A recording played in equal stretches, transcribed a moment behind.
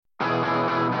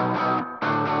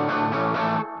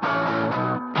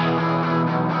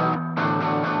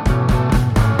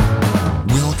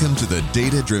the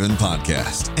Data Driven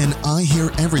Podcast, an I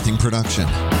Hear Everything production.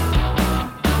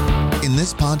 In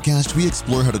this podcast, we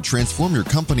explore how to transform your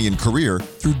company and career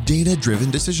through data-driven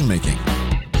decision-making.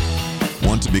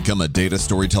 Want to become a data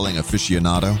storytelling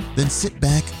aficionado? Then sit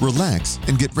back, relax,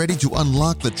 and get ready to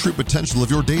unlock the true potential of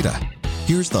your data.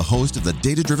 Here's the host of the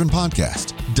Data Driven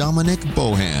Podcast, Dominic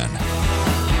Bohan.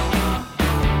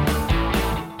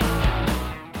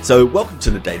 So welcome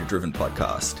to the Data Driven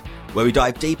Podcast, where we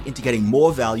dive deep into getting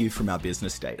more value from our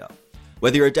business data.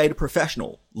 Whether you're a data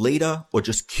professional, leader, or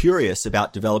just curious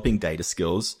about developing data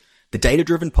skills, the Data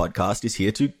Driven Podcast is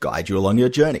here to guide you along your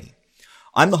journey.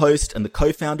 I'm the host and the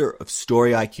co-founder of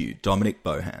Story IQ, Dominic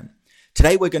Bohan.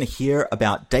 Today we're going to hear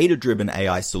about data-driven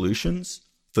AI solutions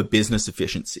for business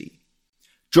efficiency.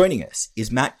 Joining us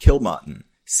is Matt Kilmartin,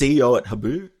 CEO at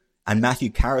Habu, and Matthew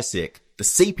Karasick, the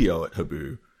CPO at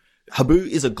Habu. Habu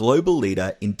is a global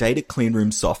leader in data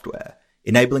cleanroom software,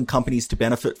 enabling companies to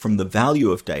benefit from the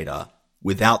value of data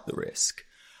without the risk.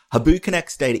 Habu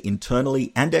connects data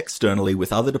internally and externally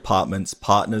with other departments,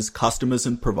 partners, customers,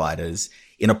 and providers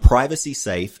in a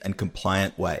privacy-safe and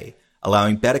compliant way,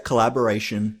 allowing better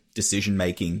collaboration,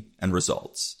 decision-making, and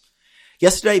results.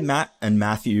 Yesterday, Matt and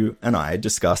Matthew and I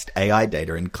discussed AI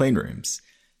data in cleanrooms.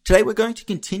 Today, we're going to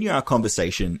continue our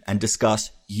conversation and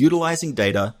discuss utilizing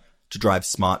data to drive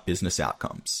smart business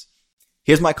outcomes.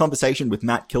 Here's my conversation with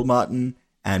Matt Kilmartin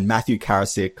and Matthew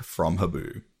Karasick from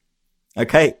Habu.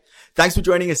 Okay, thanks for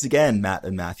joining us again, Matt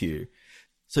and Matthew.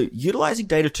 So, utilizing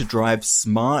data to drive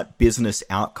smart business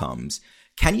outcomes.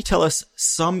 Can you tell us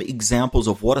some examples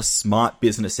of what a smart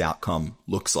business outcome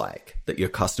looks like that your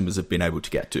customers have been able to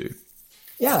get to?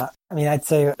 Yeah, I'd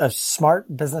say a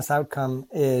smart business outcome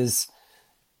is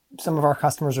some of our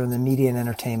customers are in the media and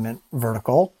entertainment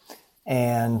vertical,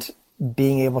 and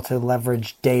being able to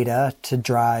leverage data to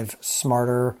drive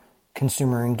smarter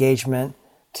consumer engagement,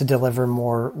 to deliver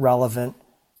more relevant,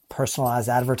 personalized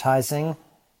advertising,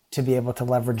 to be able to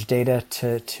leverage data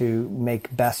to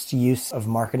make best use of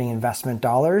marketing investment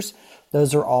dollars.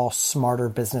 Those are all smarter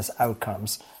business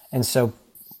outcomes. And so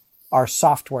our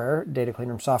software, data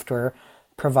cleanroom software,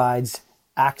 provides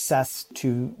access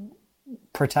to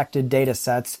protected data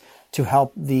sets to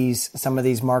help some of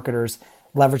these marketers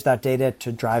leverage that data to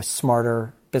drive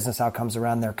smarter business outcomes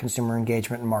around their consumer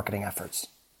engagement and marketing efforts.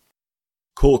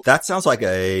 Cool. That sounds like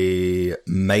a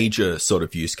major sort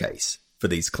of use case for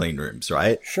these clean rooms,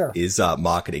 right? Sure. Is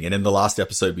marketing. And in the last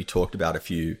episode, we talked about a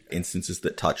few instances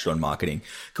that touched on marketing.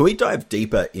 Can we dive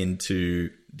deeper into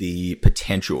the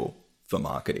potential for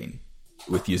marketing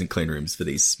with using clean rooms for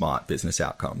these smart business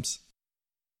outcomes?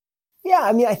 Yeah,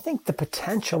 I think the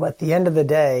potential at the end of the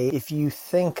day, if you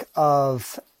think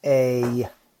of a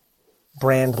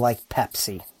brand like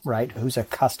Pepsi, right, who's a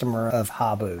customer of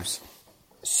Habu's.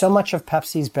 So much of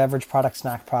Pepsi's beverage products,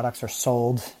 snack products are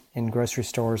sold in grocery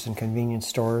stores and convenience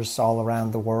stores all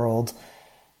around the world.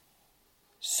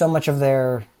 So much of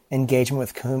their engagement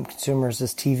with consumers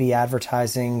is TV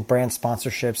advertising, brand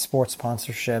sponsorships, sports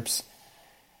sponsorships.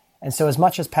 And so as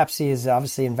much as Pepsi is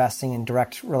obviously investing in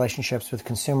direct relationships with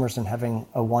consumers and having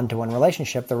a one-to-one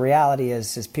relationship, the reality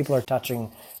is people are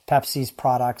touching Pepsi's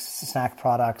products, snack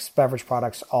products, beverage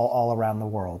products all around the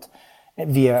world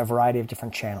via a variety of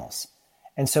different channels.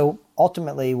 And so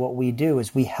ultimately what we do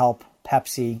is we help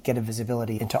Pepsi get a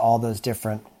visibility into all those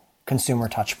different consumer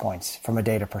touch points from a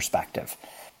data perspective.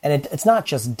 And it's not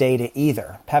just data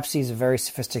either. Pepsi is a very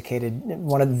sophisticated,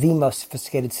 one of the most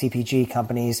sophisticated CPG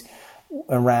companies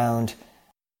around.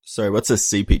 Sorry, what's a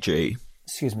CPG?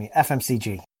 Excuse me,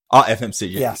 FMCG. Oh,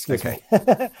 FMCG. Yeah, excuse me.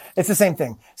 It's the same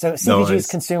thing. So CPG is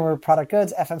consumer product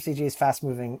goods. FMCG is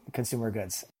fast-moving consumer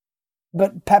goods.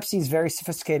 But Pepsi is very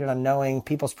sophisticated on knowing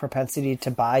people's propensity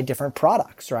to buy different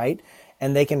products, right?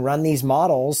 And they can run these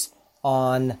models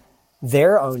on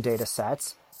their own data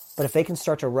sets. But if they can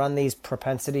start to run these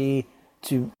propensity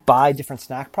to buy different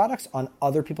snack products on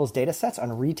other people's data sets,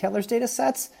 on retailers' data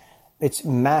sets, it's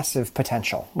massive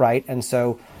potential, right? And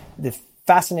so the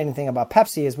fascinating thing about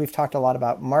Pepsi is we've talked a lot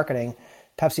about marketing.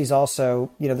 Pepsi's also,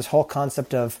 this whole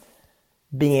concept of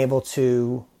being able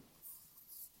to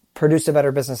produce a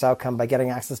better business outcome by getting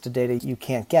access to data you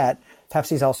can't get.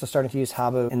 Pepsi's also starting to use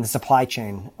Habu in the supply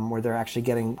chain, where they're actually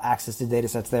getting access to data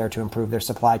sets there to improve their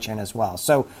supply chain as well.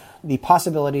 So the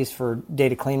possibilities for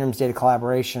data cleanrooms, data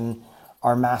collaboration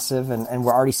are massive, and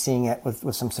we're already seeing it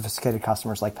with some sophisticated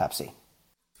customers like Pepsi.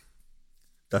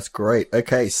 That's great.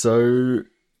 Okay, so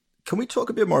can we talk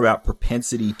a bit more about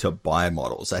propensity to buy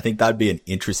models? I think that'd be an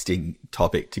interesting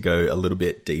topic to go a little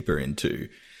bit deeper into.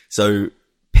 So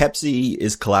Pepsi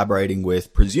is collaborating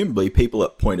with presumably people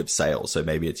at point of sale. So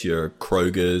maybe it's your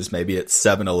Kroger's, maybe it's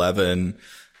 7-Eleven.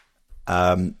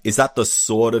 Is that the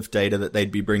sort of data that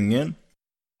they'd be bringing in?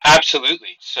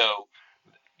 Absolutely. So,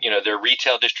 they're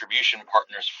retail distribution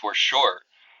partners for sure,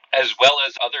 as well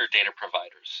as other data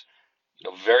providers.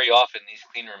 Very often these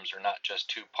clean rooms are not just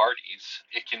two parties,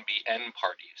 it can be N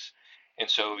parties. And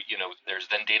so, there's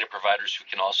then data providers who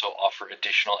can also offer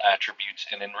additional attributes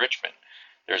and enrichment.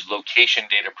 There's location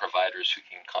data providers who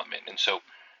can come in. And so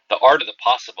the art of the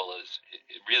possible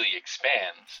it really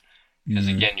expands because,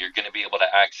 again, you're going to be able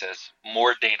to access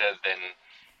more data than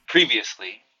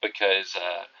previously because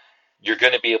you're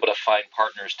going to be able to find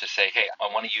partners to say, hey,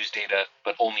 I want to use data,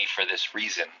 but only for this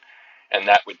reason. And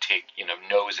that would take,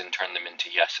 no's and turn them into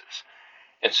yeses.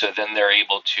 And so then they're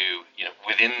able to,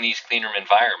 within these clean room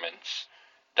environments,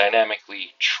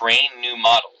 dynamically train new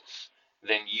models,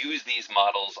 then use these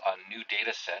models on new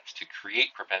data sets to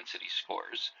create propensity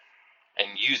scores and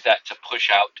use that to push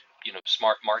out,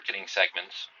 smart marketing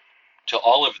segments to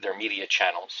all of their media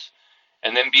channels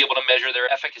and then be able to measure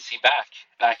their efficacy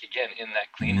back again in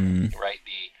that clean room, right?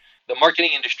 The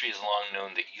marketing industry has long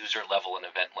known that user level and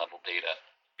event level data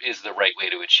is the right way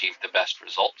to achieve the best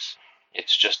results.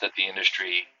 It's just that the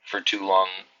industry for too long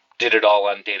did it all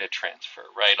on data transfer,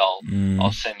 right?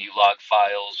 I'll send you log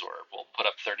files or we'll put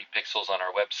up 30 pixels on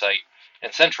our website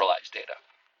and centralize data.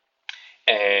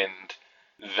 And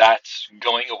that's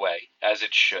going away as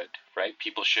it should, right?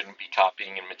 People shouldn't be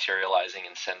copying and materializing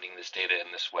and sending this data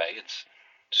in this way. It's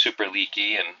super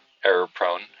leaky and error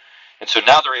prone. And so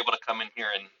now they're able to come in here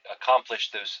and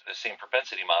accomplish the same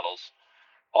propensity models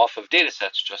off of data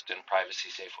sets just in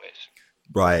privacy safe ways.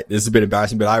 Right. This is a bit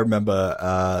embarrassing, but I remember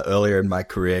earlier in my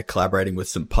career collaborating with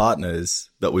some partners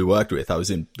that we worked with. I was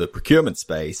in the procurement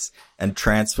space and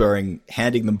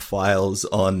handing them files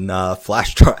on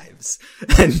flash drives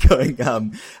and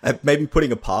going, maybe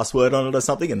putting a password on it or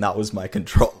something, and that was my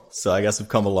control. So I guess I've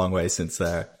come a long way since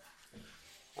there.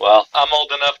 Well, I'm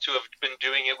old enough to have been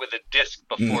doing it with a disk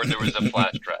before there was a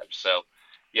flash drive. So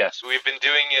yes, we've been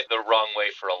doing it the wrong way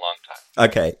for a long time.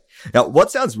 Okay. Now,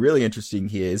 what sounds really interesting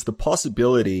here is the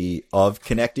possibility of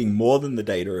connecting more than the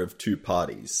data of two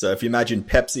parties. So if you imagine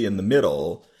Pepsi in the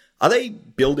middle, are they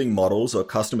building models or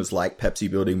customers like Pepsi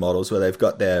building models where they've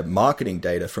got their marketing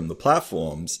data from the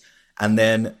platforms and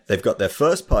then they've got their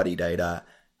first party data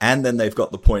and then they've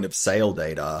got the point of sale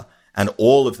data and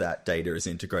all of that data is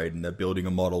integrated and they're building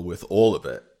a model with all of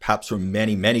it, perhaps from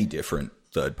many, many different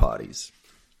third parties?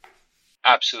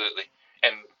 Absolutely.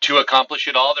 And to accomplish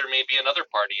it all, there may be another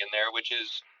party in there, which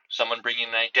is someone bringing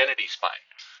an identity spine.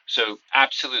 So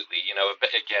absolutely,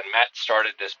 again, Matt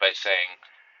started this by saying,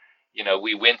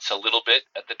 we wince a little bit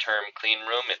at the term clean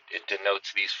room. It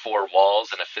denotes these four walls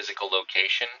and a physical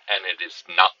location, and it is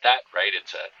not that, right?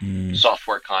 It's a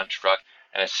software construct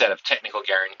and a set of technical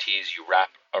guarantees you wrap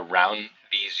around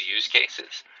these use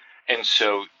cases. And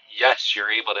so, yes,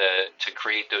 you're able to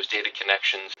create those data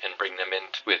connections and bring them in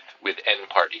with end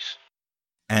parties.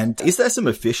 And is there some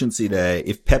efficiency there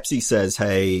if Pepsi says,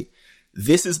 hey,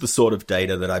 this is the sort of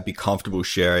data that I'd be comfortable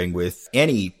sharing with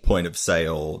any point of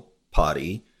sale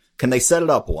party? Can they set it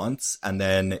up once and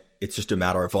then it's just a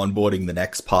matter of onboarding the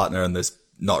next partner and there's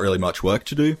not really much work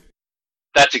to do?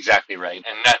 That's exactly right.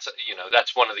 And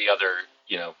that's one of the other,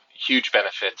 huge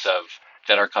benefits of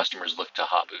that our customers look to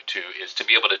Habu to is to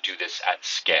be able to do this at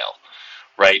scale,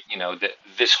 right?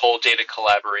 This whole data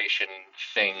collaboration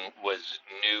thing was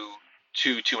new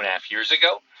 2.5 years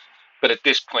ago. But at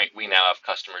this point, we now have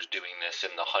customers doing this in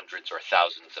the hundreds or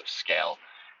thousands of scale.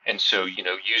 And so,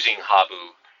 using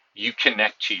Habu, you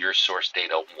connect to your source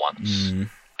data once,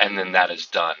 and then that is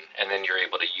done. And then you're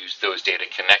able to use those data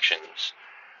connections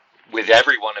with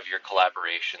every one of your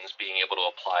collaborations, being able to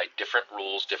apply different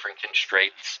rules, different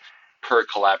constraints per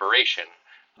collaboration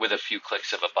with a few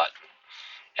clicks of a button.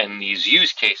 And these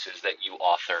use cases that you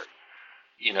author,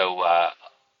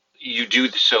 you do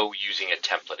so using a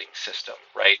templating system,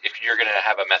 right? If you're going to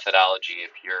have a methodology,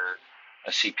 if you're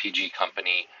a CPG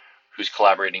company who's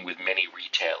collaborating with many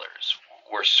retailers,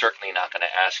 we're certainly not going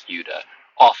to ask you to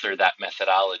author that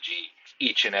methodology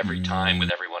each and every time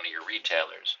with every one of your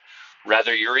retailers.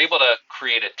 Rather, you're able to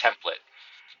create a template.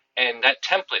 And that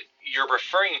template, you're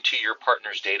referring to your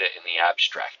partner's data in the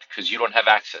abstract because you don't have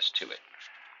access to it.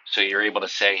 So you're able to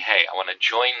say, hey, I want to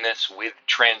join this with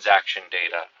transaction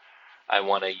data. I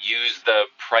want to use the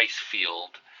price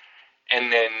field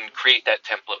and then create that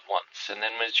template once. And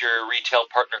then as your retail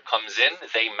partner comes in,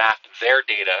 they map their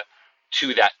data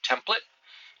to that template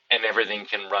and everything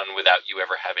can run without you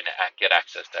ever having to get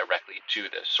access directly to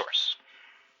the source.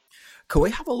 Can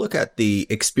we have a look at the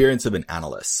experience of an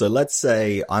analyst? So let's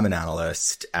say I'm an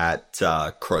analyst at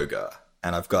Kroger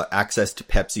and I've got access to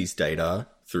Pepsi's data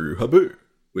through Habu,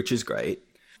 which is great.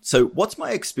 So what's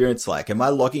my experience like? Am I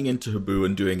logging into Habu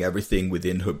and doing everything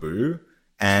within Habu?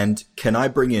 And can I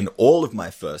bring in all of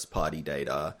my first party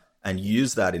data and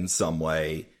use that in some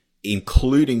way,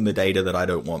 including the data that I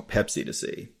don't want Pepsi to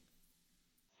see?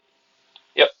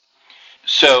 Yep.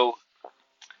 So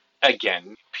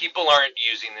again, people aren't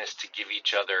using this to give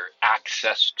each other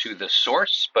access to the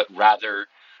source, but rather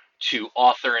to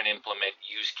author and implement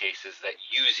use cases that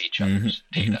use each other's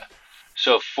data.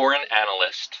 So for an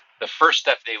analyst, the first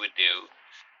step they would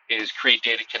do is create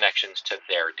data connections to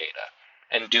their data.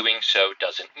 And doing so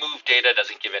doesn't move data,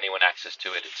 doesn't give anyone access to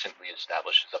it. It simply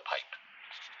establishes a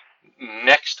pipe.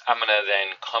 Next, I'm going to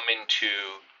then come into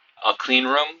a clean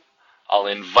room. I'll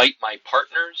invite my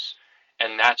partners,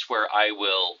 and that's where I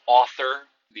will author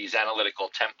these analytical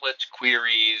templates,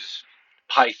 queries,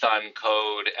 Python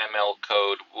code, ML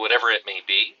code, whatever it may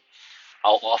be.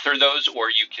 I'll author those, or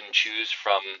you can choose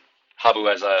from Habu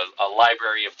as a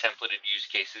library of templated use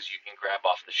cases you can grab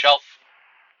off the shelf.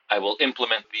 I will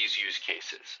implement these use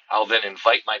cases. I'll then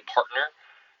invite my partner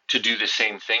to do the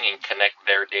same thing and connect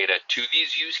their data to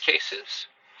these use cases.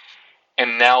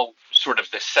 And now sort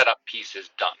of the setup piece is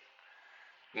done.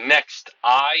 Next,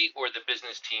 I or the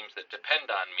business teams that depend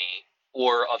on me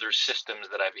or other systems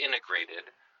that I've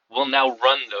integrated will now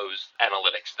run those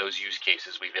analytics, those use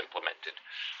cases we've implemented.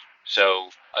 So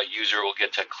a user will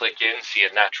get to click in, see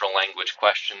a natural language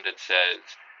question that says,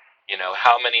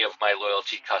 how many of my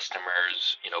loyalty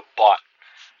customers, bought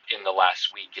in the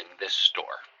last week in this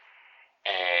store?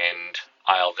 And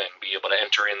I'll then be able to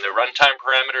enter in the runtime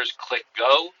parameters, click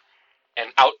go,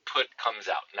 and output comes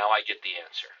out. Now I get the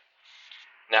answer.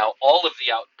 Now all of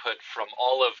the output from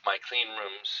all of my clean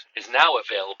rooms is now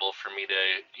available for me to,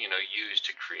 use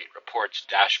to create reports,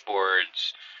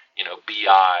 dashboards,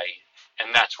 BI, and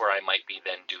that's where I might be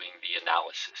then doing the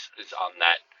analysis, is on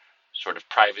that sort of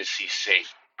privacy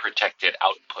safe, protected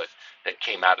output that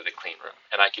came out of the clean room.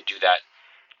 And I could do that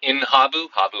in Habu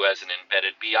as an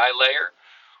embedded BI layer,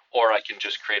 or I can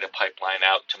just create a pipeline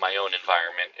out to my own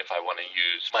environment if I want to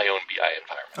use my own BI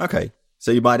environment. Okay.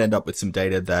 So you might end up with some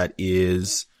data that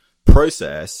is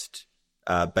processed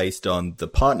based on the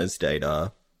partner's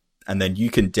data, and then you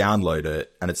can download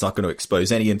it, and it's not going to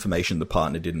expose any information the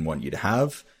partner didn't want you to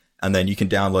have. And then you can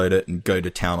download it and go to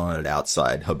town on it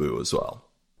outside Habu as well.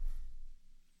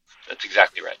 That's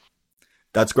exactly right.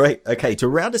 That's great. Okay, to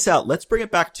round us out, let's bring it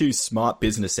back to smart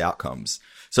business outcomes.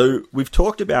 So we've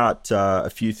talked about a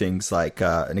few things like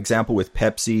an example with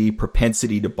Pepsi,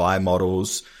 propensity to buy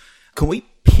models. Can we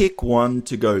pick one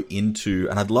to go into?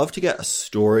 And I'd love to get a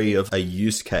story of a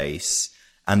use case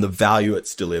and the value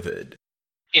it's delivered.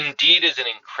 Indeed is an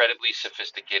incredibly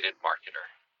sophisticated marketer,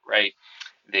 right?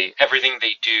 Everything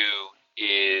they do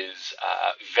is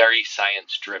very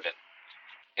science driven.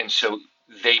 And so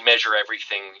they measure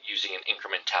everything using an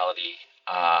incrementality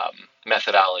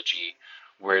methodology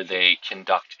where they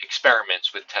conduct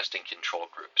experiments with testing control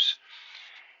groups.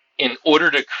 In order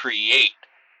to create,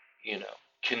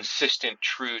 consistent,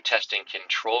 true testing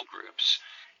control groups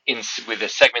with a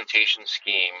segmentation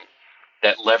scheme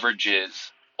that leverages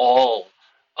all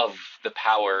of the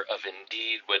power of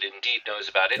Indeed, what Indeed knows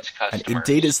about its customers. And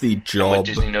Indeed is the job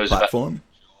platform?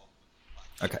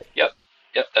 Okay. Yep,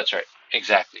 that's right.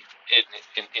 Exactly.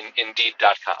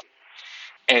 Indeed.com.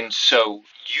 And so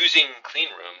using clean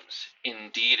rooms,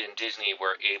 Indeed and Disney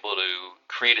were able to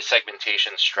create a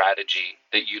segmentation strategy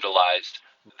that utilized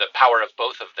the power of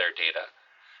both of their data,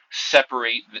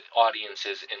 separate the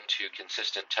audiences into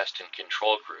consistent test and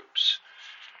control groups,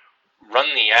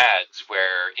 run the ads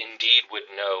where Indeed would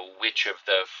know which of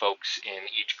the folks in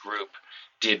each group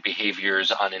did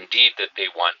behaviors on Indeed that they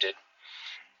wanted,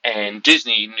 and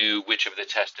Disney knew which of the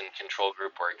test and control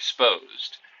group were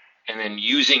exposed. And then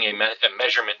using a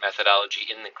measurement methodology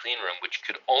in the clean room, which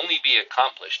could only be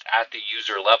accomplished at the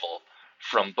user level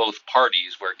from both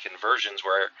parties, where conversions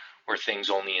were things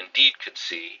only Indeed could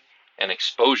see, and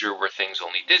exposure were things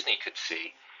only Disney could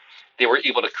see, they were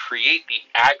able to create the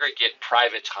aggregate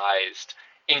privatized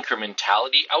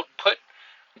incrementality output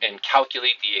and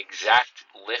calculate the exact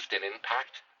lift and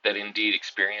impact that Indeed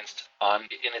experienced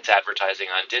in its advertising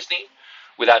on Disney,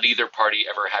 without either party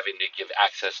ever having to give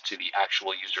access to the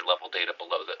actual user level data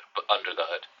under the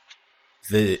hood.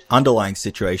 The underlying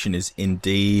situation is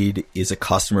Indeed is a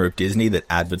customer of Disney that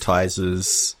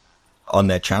advertises on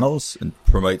their channels and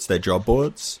promotes their job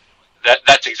boards?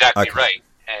 That's exactly right.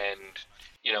 And,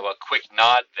 a quick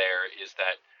nod there is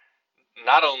that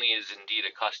not only is Indeed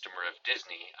a customer of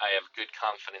Disney, I have good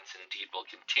confidence Indeed will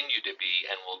continue to be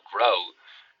and will grow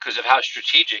because of how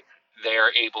strategic they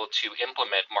are able to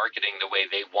implement marketing the way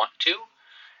they want to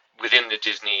within the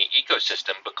Disney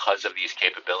ecosystem because of these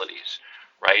capabilities.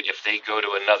 right? If they go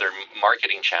to another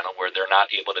marketing channel where they're not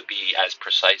able to be as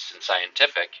precise and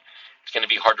scientific, it's going to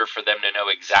be harder for them to know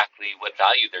exactly what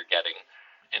value they're getting.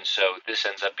 And so this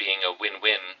ends up being a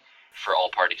win-win for all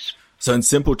parties. So in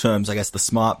simple terms, I guess the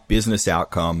smart business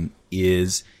outcome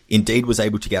is Indeed was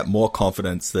able to get more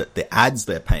confidence that the ads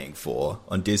they're paying for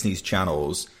on Disney's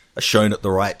channels are shown at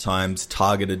the right times,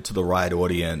 targeted to the right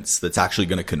audience that's actually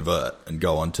going to convert and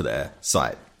go onto their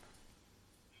site.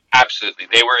 Absolutely.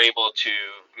 They were able to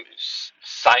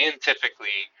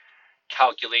scientifically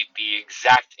calculate the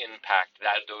exact impact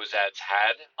that those ads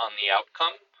had on the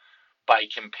outcome by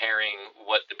comparing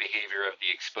what the behavior of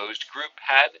the exposed group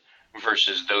had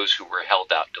versus those who were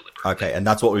held out deliberately. Okay, and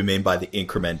that's what we mean by the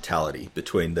incrementality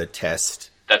between the test.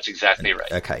 That's exactly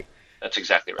right. Okay. That's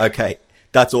exactly right. Okay,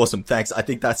 that's awesome. Thanks. I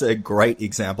think that's a great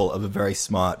example of a very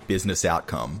smart business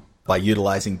outcome by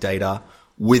utilizing data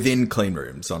within clean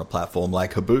rooms on a platform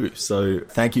like Habu. So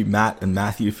thank you, Matt and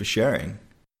Matthew, for sharing.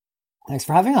 Thanks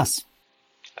for having us.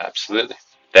 Absolutely.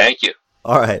 Thank you.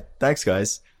 All right. Thanks,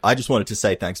 guys. I just wanted to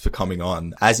say thanks for coming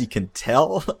on. As you can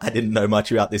tell, I didn't know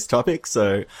much about this topic,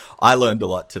 so I learned a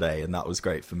lot today, and that was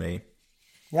great for me.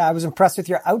 Yeah, I was impressed with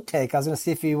your outtake. I was going to see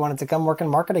if you wanted to come work in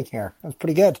marketing here. It was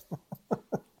pretty good.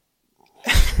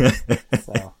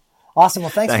 So awesome. Well,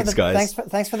 thanks guys.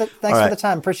 Thanks for the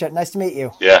time. Appreciate it. Nice to meet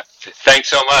you. Yeah. Thanks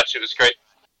so much. It was great.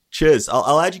 Cheers.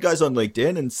 I'll add you guys on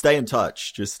LinkedIn and stay in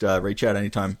touch. Just reach out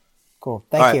anytime. Cool.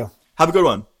 Thank you. Have a good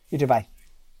one. You too. Bye.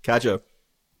 Catch you.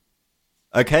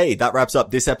 Okay, that wraps up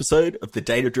this episode of the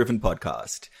Data Driven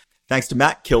Podcast. Thanks to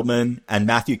Matt Kilmartin and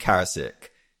Matthew Karasick,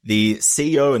 the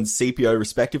CEO and CPO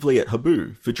respectively at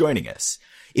Habu, for joining us.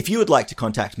 If you would like to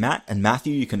contact Matt and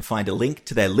Matthew, you can find a link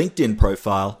to their LinkedIn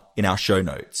profile in our show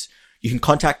notes. You can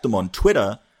contact them on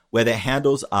Twitter, where their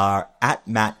handles are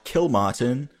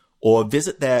 @MattKilmartin, or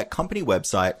visit their company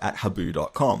website at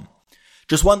habu.com.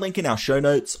 Just one link in our show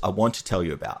notes I want to tell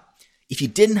you about. If you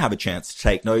didn't have a chance to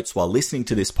take notes while listening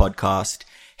to this podcast,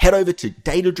 head over to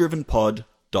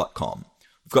datadrivenpod.com.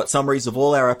 We've got summaries of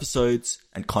all our episodes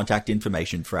and contact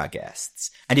information for our guests.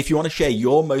 And if you want to share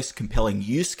your most compelling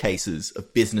use cases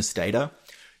of business data,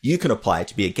 you can apply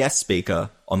to be a guest speaker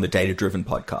on the Data Driven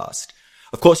Podcast.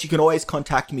 Of course, you can always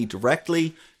contact me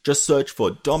directly. Just search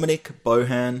for Dominic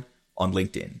Bohan on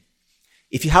LinkedIn.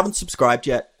 If you haven't subscribed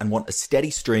yet and want a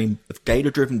steady stream of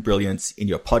data-driven brilliance in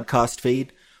your podcast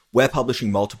feed, we're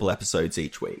publishing multiple episodes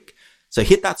each week. So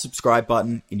hit that subscribe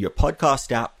button in your podcast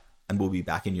app and we'll be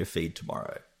back in your feed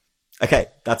tomorrow. Okay,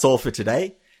 that's all for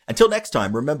today. Until next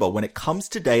time, remember, when it comes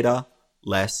to data,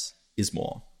 less is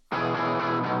more.